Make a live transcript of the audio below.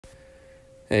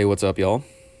Hey, what's up, y'all?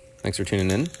 Thanks for tuning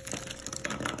in.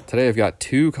 Today I've got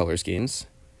two color schemes.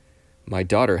 My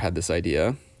daughter had this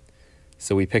idea,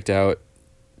 so we picked out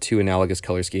two analogous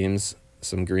color schemes,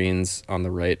 some greens on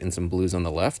the right and some blues on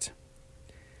the left.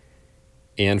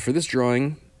 And for this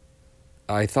drawing,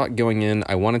 I thought going in,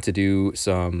 I wanted to do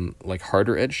some like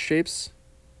harder edge shapes,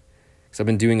 because I've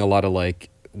been doing a lot of like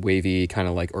wavy kind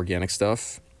of like organic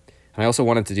stuff. And I also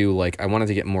wanted to do I wanted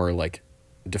to get more like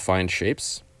defined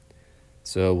shapes.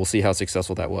 So we'll see how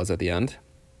successful that was at the end.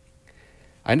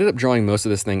 I ended up drawing most of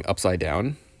this thing upside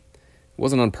down. It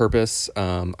wasn't on purpose.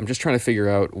 I'm just trying to figure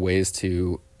out ways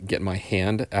to get my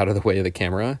hand out of the way of the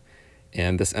camera.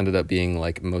 And this ended up being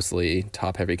like mostly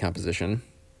top-heavy composition.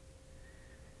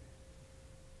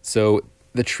 So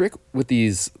the trick with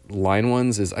these line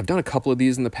ones is I've done a couple of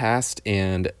these in the past,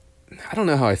 and I don't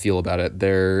know how I feel about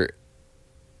it.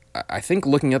 I think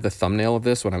looking at the thumbnail of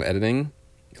this when I'm editing,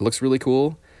 it looks really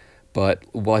cool. But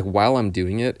while I'm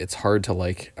doing it, it's hard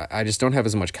to I just don't have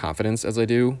as much confidence as I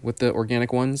do with the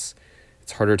organic ones.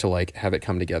 It's harder to have it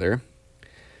come together.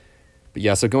 But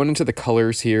yeah, so going into the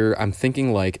colors here, I'm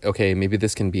thinking okay, maybe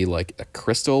this can be like a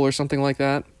crystal or something like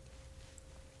that.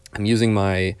 I'm using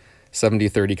my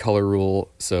 70-30 color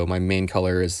rule. So my main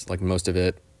color is most of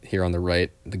it here on the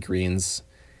right. The greens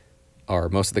are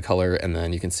most of the color, and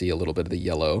then you can see a little bit of the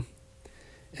yellow.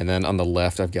 And then on the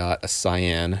left, I've got a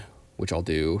cyan, which I'll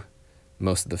do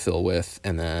most of the fill with,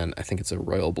 and then I think it's a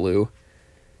royal blue.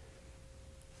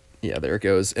 Yeah, there it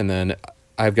goes. And then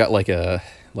I've got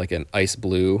an ice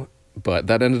blue, but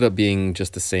that ended up being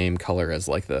just the same color as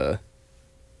when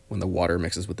the water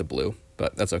mixes with the blue,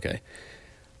 but that's okay.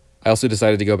 I also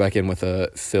decided to go back in with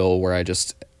a fill where I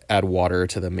just add water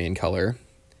to the main color,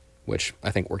 which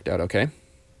I think worked out okay.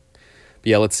 But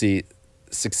yeah, let's see.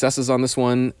 Successes on this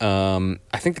one.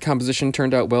 I think the composition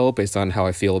turned out well based on how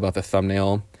I feel about the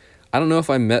thumbnail. I don't know if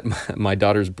I met my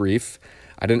daughter's brief.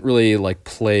 I didn't really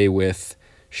play with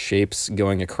shapes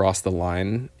going across the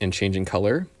line and changing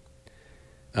color.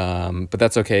 But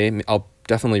that's okay. I'll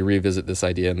definitely revisit this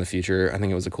idea in the future. I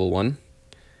think it was a cool one.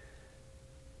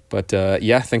 But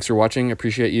yeah, thanks for watching.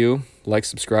 Appreciate you. Like,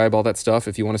 subscribe, all that stuff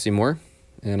if you want to see more.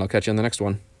 And I'll catch you on the next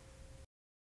one.